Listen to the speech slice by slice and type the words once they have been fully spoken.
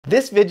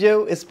This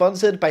video is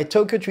sponsored by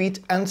Tokyo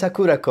Treat and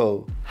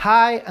Sakurako.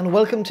 Hi and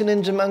welcome to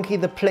Ninja Monkey,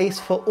 the place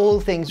for all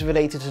things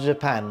related to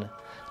Japan.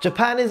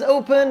 Japan is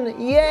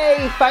open,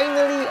 yay,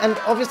 finally, and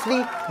obviously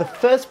the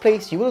first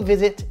place you will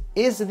visit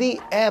is the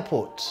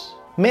airport.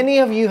 Many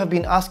of you have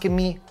been asking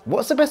me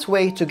what's the best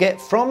way to get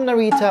from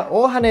Narita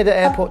or Haneda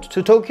Airport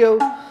to Tokyo.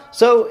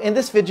 So in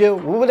this video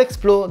we will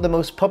explore the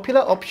most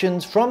popular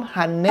options from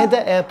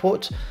Haneda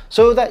Airport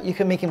so that you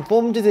can make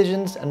informed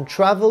decisions and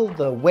travel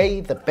the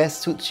way that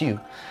best suits you.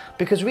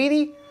 Because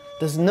really,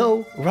 there's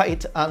no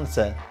right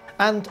answer.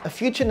 And a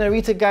future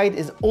Narita guide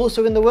is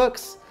also in the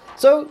works,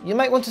 so you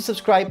might want to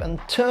subscribe and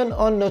turn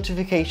on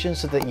notifications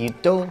so that you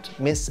don't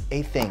miss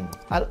a thing.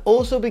 I'll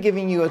also be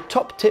giving you a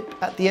top tip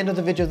at the end of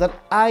the video that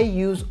I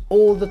use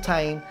all the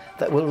time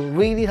that will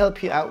really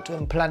help you out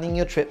when planning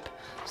your trip.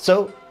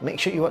 So make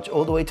sure you watch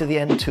all the way to the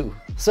end too.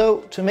 So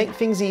to make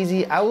things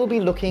easy, I will be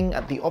looking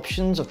at the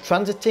options of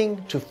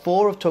transiting to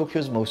 4 of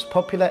Tokyo's most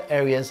popular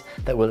areas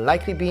that will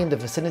likely be in the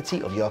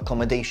vicinity of your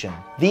accommodation.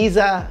 These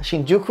are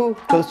Shinjuku,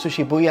 close to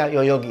Shibuya,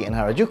 Yoyogi and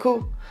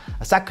Harajuku;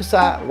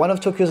 Asakusa, one of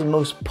Tokyo's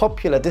most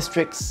popular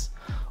districts;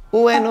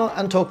 Ueno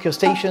and Tokyo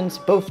stations,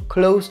 both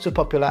close to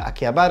popular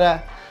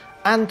Akihabara;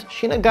 and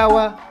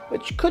Shinagawa,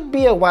 which could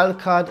be a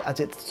wildcard as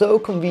it's so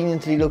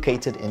conveniently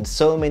located in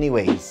so many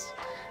ways.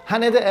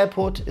 Haneda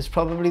Airport is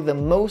probably the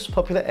most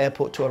popular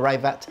airport to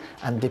arrive at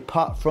and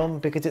depart from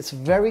because it's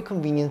very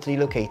conveniently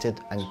located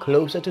and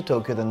closer to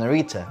Tokyo than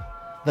Narita.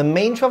 The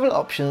main travel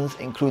options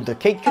include the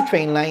Keikyu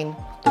train line,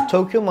 the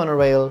Tokyo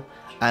monorail,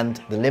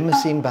 and the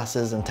limousine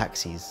buses and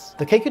taxis.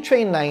 The Keikyu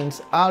train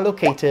lines are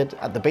located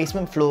at the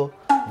basement floor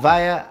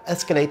via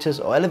escalators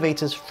or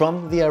elevators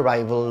from the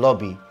arrival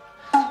lobby.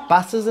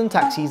 Buses and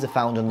taxis are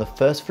found on the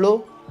first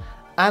floor,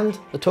 and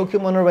the Tokyo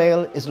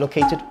monorail is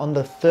located on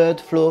the 3rd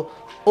floor,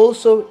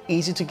 also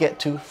easy to get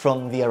to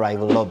from the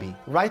arrival lobby.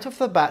 Right off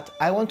the bat,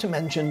 I want to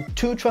mention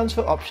 2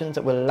 transfer options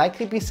that will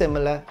likely be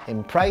similar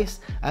in price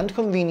and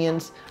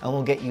convenience and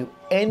will get you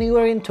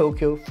anywhere in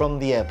Tokyo from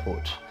the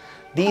airport.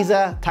 These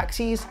are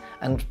taxis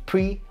and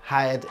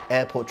pre-hired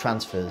airport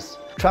transfers.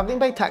 Traveling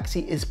by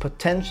taxi is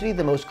potentially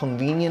the most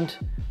convenient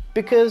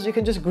because you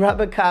can just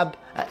grab a cab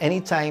at any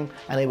time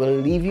and it will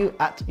leave you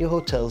at your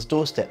hotel's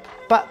doorstep.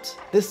 But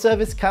this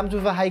service comes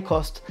with a high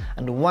cost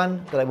and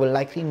one that I will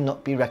likely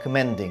not be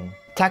recommending.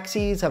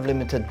 Taxis have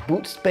limited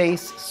boot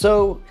space,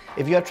 so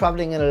if you are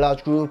traveling in a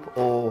large group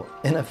or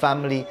in a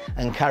family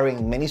and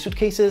carrying many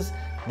suitcases,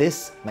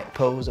 this might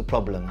pose a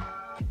problem.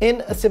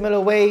 In a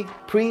similar way,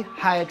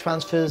 pre-hire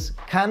transfers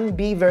can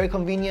be very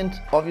convenient,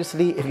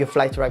 obviously if your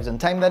flight arrives on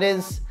time that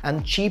is,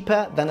 and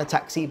cheaper than a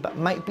taxi, but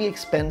might be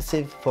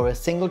expensive for a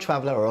single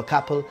traveler or a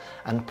couple,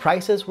 and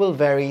prices will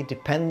vary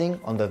depending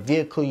on the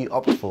vehicle you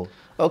opt for.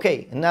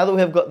 Okay, now that we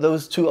have got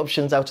those 2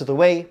 options out of the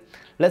way,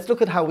 let's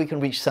look at how we can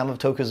reach some of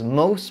Tokyo's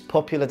most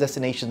popular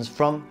destinations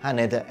from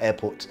Haneda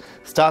Airport,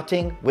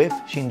 starting with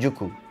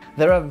Shinjuku.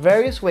 There are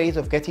various ways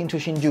of getting to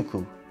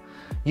Shinjuku.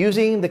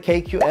 Using the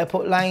Keikyu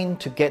airport line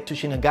to get to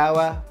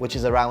Shinagawa, which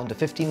is around a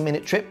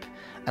 15-minute trip,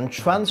 and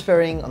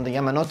transferring on the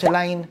Yamanote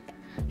line,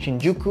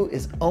 Shinjuku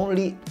is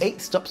only 8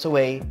 stops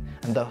away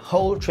and the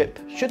whole trip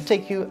should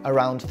take you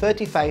around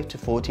 35 to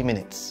 40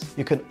 minutes.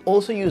 You can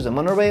also use a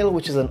monorail,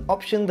 which is an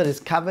option that is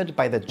covered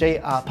by the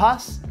JR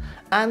Pass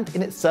and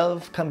in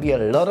itself can be a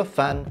lot of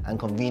fun and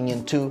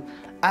convenient too,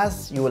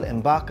 as you will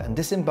embark and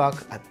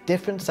disembark at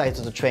different sides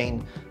of the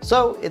train,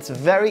 so it's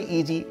very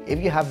easy if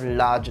you have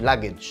large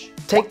luggage.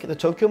 Take the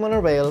Tokyo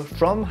monorail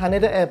from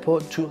Haneda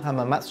Airport to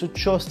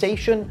Hamamatsucho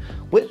station,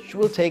 which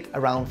will take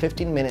around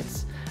 15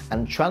 minutes,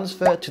 and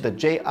transfer to the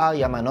JR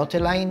Yamanote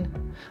line,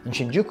 and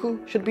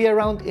Shinjuku should be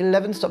around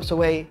 11 stops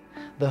away.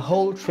 The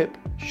whole trip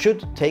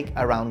should take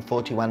around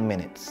 41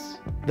 minutes.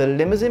 The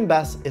limousine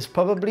bus is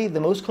probably the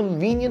most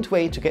convenient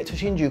way to get to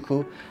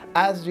Shinjuku,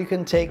 as you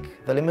can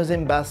take the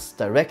limousine bus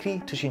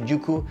directly to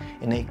Shinjuku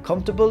in a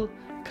comfortable,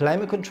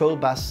 climate-controlled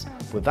bus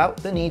without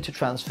the need to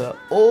transfer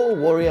or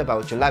worry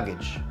about your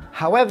luggage.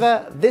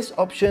 However, this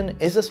option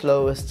is the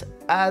slowest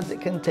as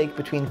it can take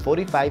between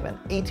 45 and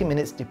 80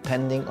 minutes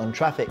depending on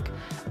traffic,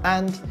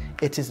 and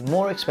it is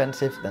more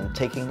expensive than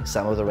taking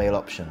some of the rail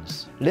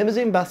options.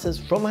 Limousine buses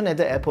from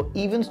Haneda Airport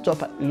even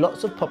stop at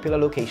lots of popular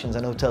locations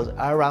and hotels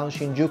around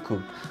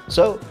Shinjuku,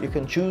 so you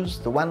can choose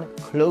the one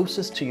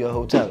closest to your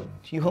hotel.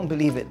 You won't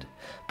believe it,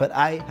 but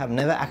I have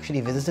never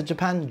actually visited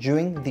Japan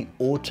during the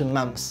autumn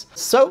months.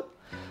 So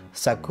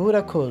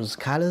Sakurako's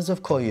Colors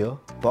of Koyo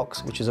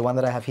box, which is the one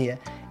that I have here,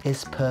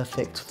 is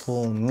perfect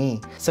for me.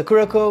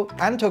 Sakurako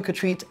and Tokyo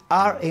Treat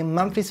are a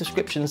monthly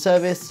subscription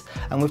service,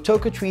 and with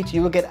Tokyo Treat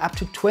you will get up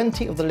to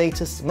 20 of the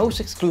latest,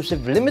 most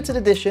exclusive limited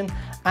edition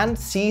and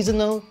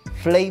seasonal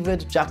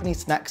flavored Japanese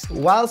snacks,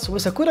 whilst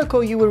with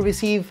Sakurako you will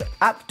receive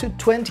up to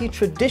 20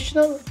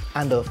 traditional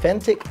and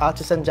authentic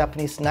artisan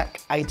Japanese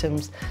snack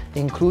items,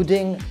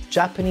 including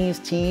Japanese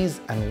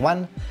teas and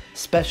one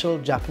special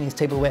Japanese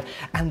tableware.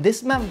 And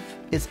this month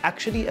is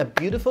actually a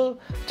beautiful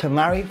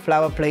tamari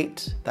flower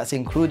plate that's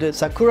included.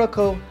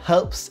 Sakurako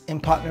helps in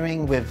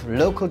partnering with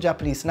local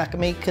Japanese snack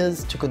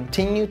makers to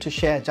continue to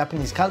share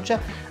Japanese culture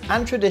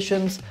and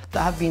traditions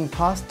that have been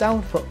passed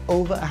down for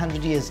over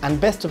 100 years. And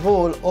best of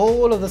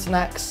all of the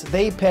snacks,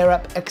 they pair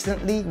up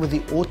excellently with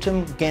the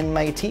autumn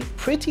genmai tea.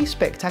 Pretty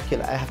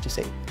spectacular, I have to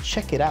say.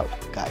 Check it out,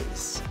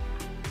 guys.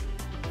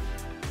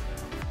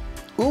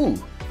 Ooh,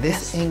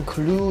 this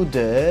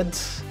included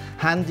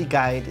handy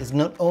guide is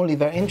not only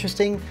very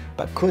interesting,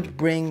 but could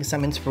bring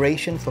some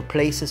inspiration for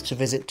places to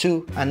visit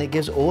too. And it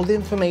gives all the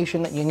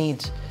information that you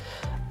need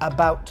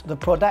about the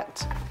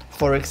product.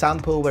 For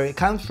example, where it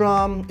comes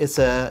from.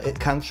 It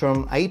comes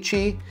from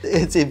Aichi.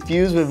 It's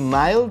infused with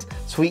mild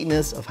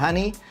sweetness of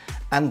honey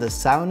and the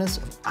sourness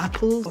of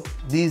apples.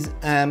 These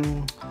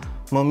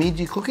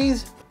momiji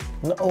cookies,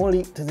 not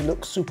only does it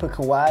look super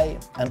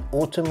kawaii and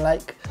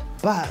autumn-like,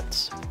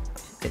 but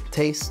it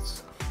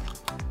tastes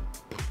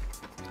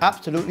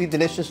absolutely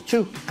delicious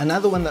too.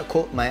 Another one that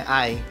caught my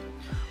eye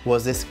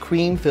was this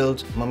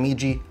cream-filled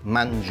momiji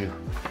manju.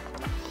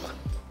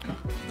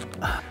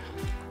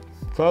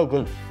 So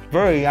good,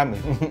 very yummy.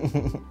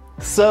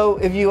 So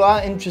if you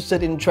are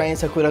interested in trying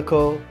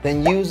Sakurako,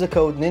 then use the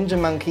code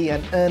NinjaMonkey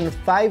and earn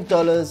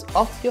 $5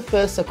 off your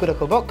first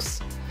Sakurako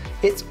box.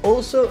 It's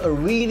also a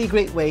really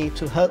great way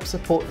to help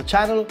support the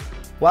channel,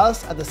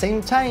 whilst at the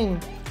same time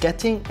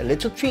getting a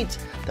little treat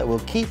that will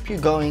keep you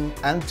going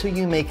until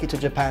you make it to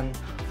Japan.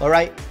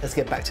 Alright, let's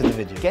get back to the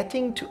video.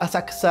 Getting to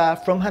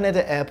Asakusa from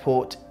Haneda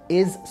Airport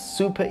is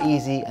super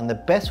easy, and the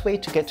best way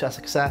to get to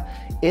Asakusa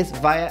is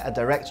via a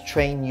direct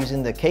train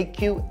using the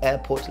Keikyu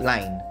airport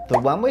line. The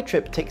one-way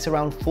trip takes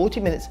around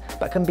 40 minutes,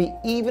 but can be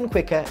even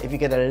quicker if you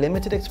get a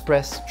limited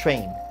express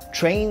train.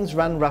 Trains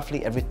run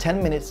roughly every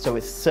 10 minutes, so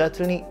it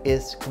certainly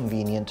is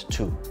convenient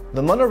too.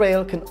 The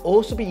monorail can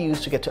also be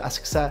used to get to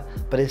Asakusa,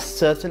 but is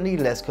certainly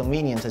less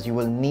convenient as you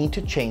will need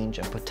to change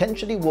and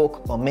potentially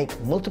walk or make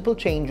multiple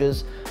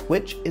changes,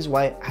 which is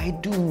why I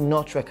do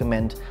not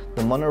recommend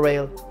the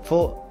monorail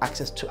for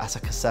access to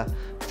Asakusa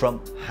from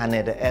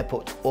Haneda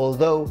Airport,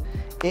 although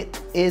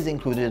it is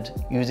included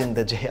using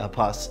the JR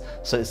Pass,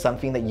 so it's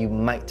something that you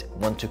might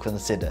want to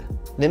consider.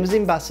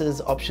 Limousine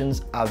buses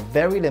options are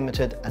very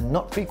limited and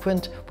not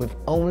frequent, with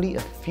only a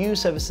few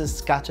services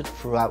scattered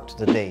throughout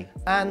the day.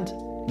 And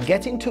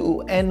getting to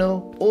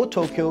Ueno or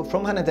Tokyo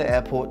from Haneda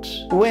Airport.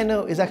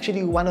 Ueno is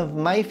actually one of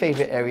my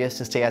favorite areas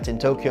to stay at in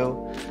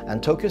Tokyo,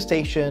 and Tokyo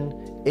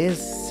Station is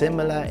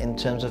similar in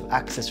terms of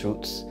access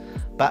routes.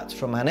 But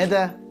from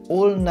Haneda,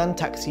 all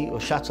non-taxi or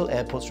shuttle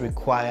airports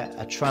require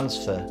a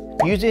transfer.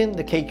 Using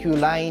the Keikyu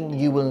line,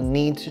 you will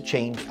need to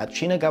change at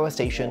Shinagawa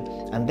Station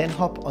and then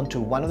hop onto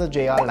one of the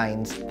JR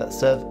lines that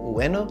serve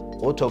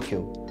Ueno or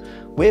Tokyo,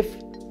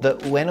 with the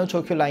Ueno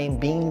Tokyo line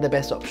being the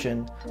best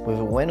option, with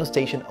Ueno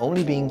Station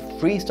only being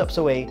 3 stops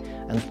away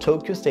and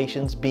Tokyo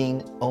stations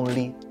being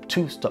only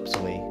 2 stops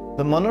away.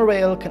 The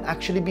monorail can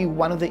actually be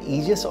one of the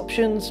easiest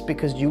options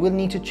because you will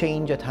need to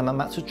change at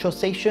Hamamatsucho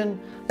Station,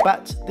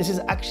 but this is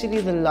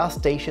actually the last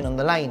station on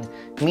the line,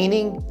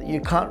 meaning that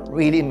you can't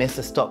really miss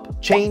a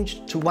stop.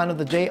 Change to one of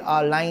the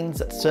JR lines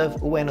that serve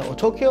Ueno or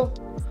Tokyo,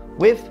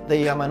 with the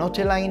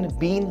Yamanote line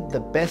being the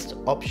best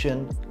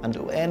option and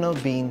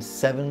Ueno being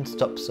 7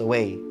 stops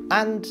away,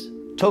 and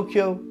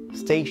Tokyo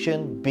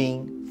Station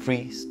being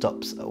 3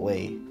 stops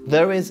away.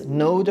 There is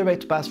no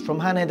direct bus from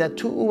Haneda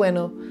to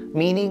Ueno,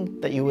 meaning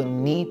that you will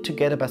need to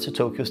get a bus to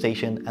Tokyo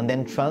Station and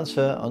then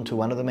transfer onto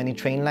one of the many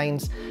train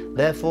lines.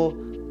 Therefore,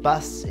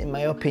 bus, in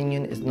my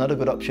opinion, is not a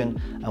good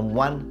option and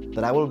one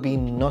that I will be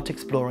not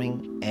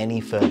exploring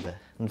any further.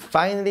 And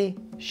finally,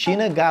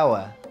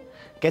 Shinagawa.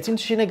 Getting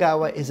to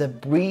Shinagawa is a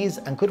breeze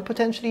and could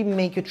potentially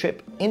make your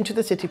trip into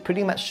the city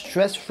pretty much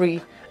stress-free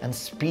and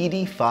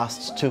speedy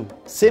fast too.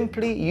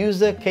 Simply use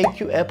the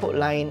Keikyu airport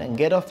line and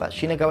get off at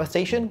Shinagawa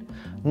Station.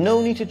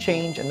 No need to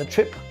change and the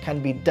trip can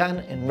be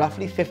done in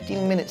roughly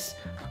 15 minutes.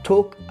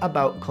 Talk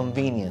about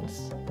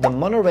convenience. The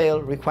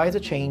monorail requires a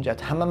change at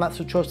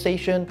Hamamatsucho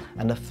Station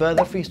and a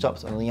further 3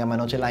 stops on the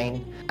Yamanote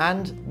line,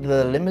 and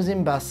the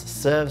limousine bus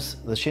serves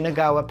the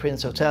Shinagawa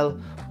Prince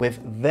Hotel with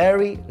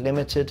very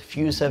limited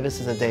few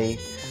services a day,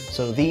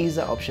 so these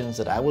are options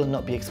that I will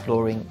not be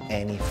exploring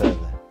any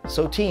further.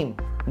 So team,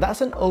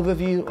 that's an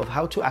overview of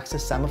how to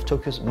access some of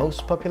Tokyo's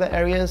most popular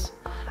areas.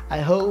 I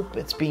hope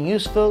it's been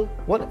useful.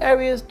 What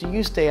areas do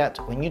you stay at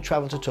when you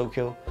travel to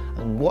Tokyo,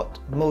 and what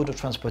mode of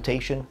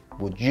transportation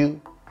would you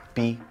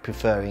be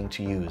preferring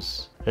to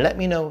use? Let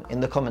me know in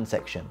the comment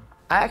section.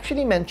 I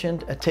actually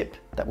mentioned a tip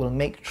that will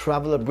make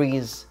travel a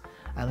breeze,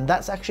 and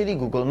that's actually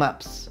Google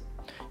Maps.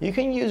 You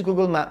can use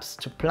Google Maps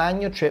to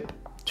plan your trip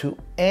to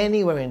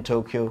anywhere in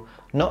Tokyo,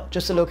 not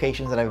just the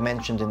locations that I've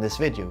mentioned in this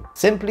video.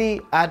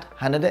 Simply add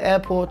Haneda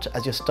Airport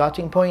as your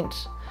starting point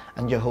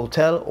and your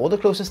hotel or the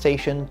closest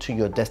station to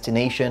your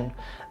destination,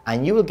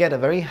 and you will get a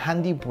very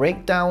handy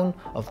breakdown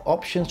of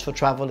options for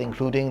travel,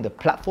 including the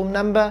platform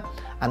number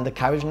and the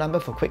carriage number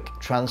for quick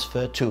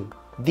transfer too.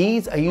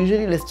 These are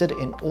usually listed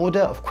in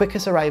order of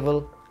quickest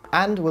arrival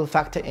and will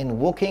factor in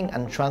walking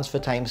and transfer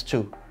times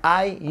too.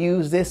 I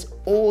use this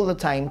all the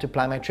time to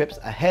plan my trips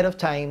ahead of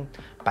time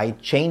by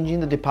changing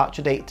the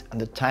departure date and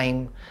the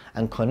time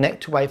and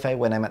connect to Wi-Fi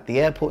when I'm at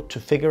the airport to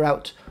figure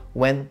out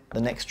when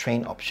the next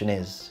train option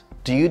is.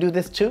 Do you do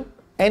this too?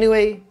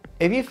 Anyway,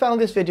 if you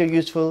found this video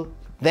useful,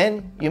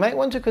 then you might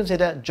want to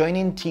consider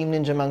joining Team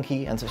Ninja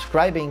Monkey and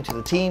subscribing to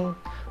the team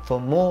for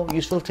more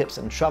useful tips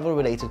and travel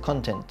related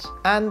content.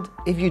 And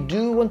if you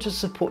do want to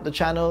support the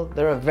channel,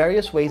 there are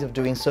various ways of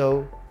doing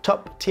so.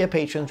 Top tier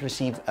patrons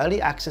receive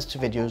early access to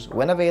videos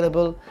when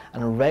available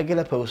and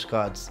regular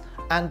postcards,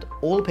 and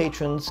all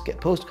patrons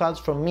get postcards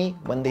from me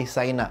when they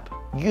sign up.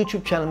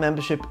 YouTube channel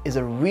membership is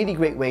a really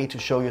great way to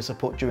show your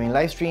support during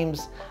live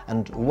streams,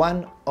 and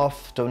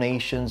one-off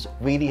donations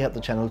really help the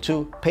channel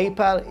too.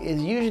 PayPal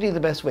is usually the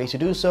best way to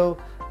do so,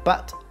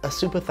 but a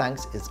super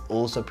thanks is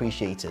also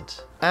appreciated.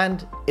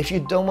 And if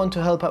you don't want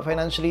to help out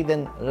financially,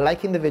 then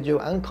liking the video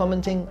and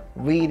commenting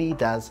really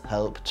does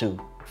help too.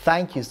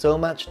 Thank you so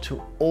much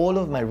to all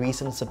of my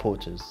recent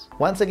supporters.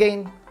 Once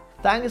again,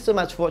 thank you so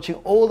much for watching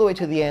all the way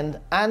to the end,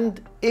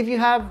 and if you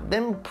have,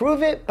 then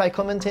prove it by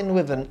commenting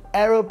with an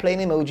aeroplane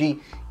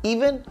emoji,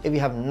 even if you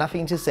have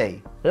nothing to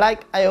say.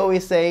 Like I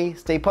always say,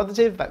 stay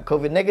positive but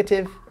COVID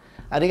negative.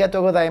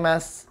 Arigatou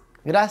gozaimasu.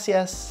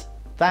 Gracias.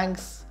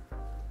 Thanks.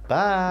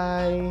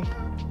 Bye.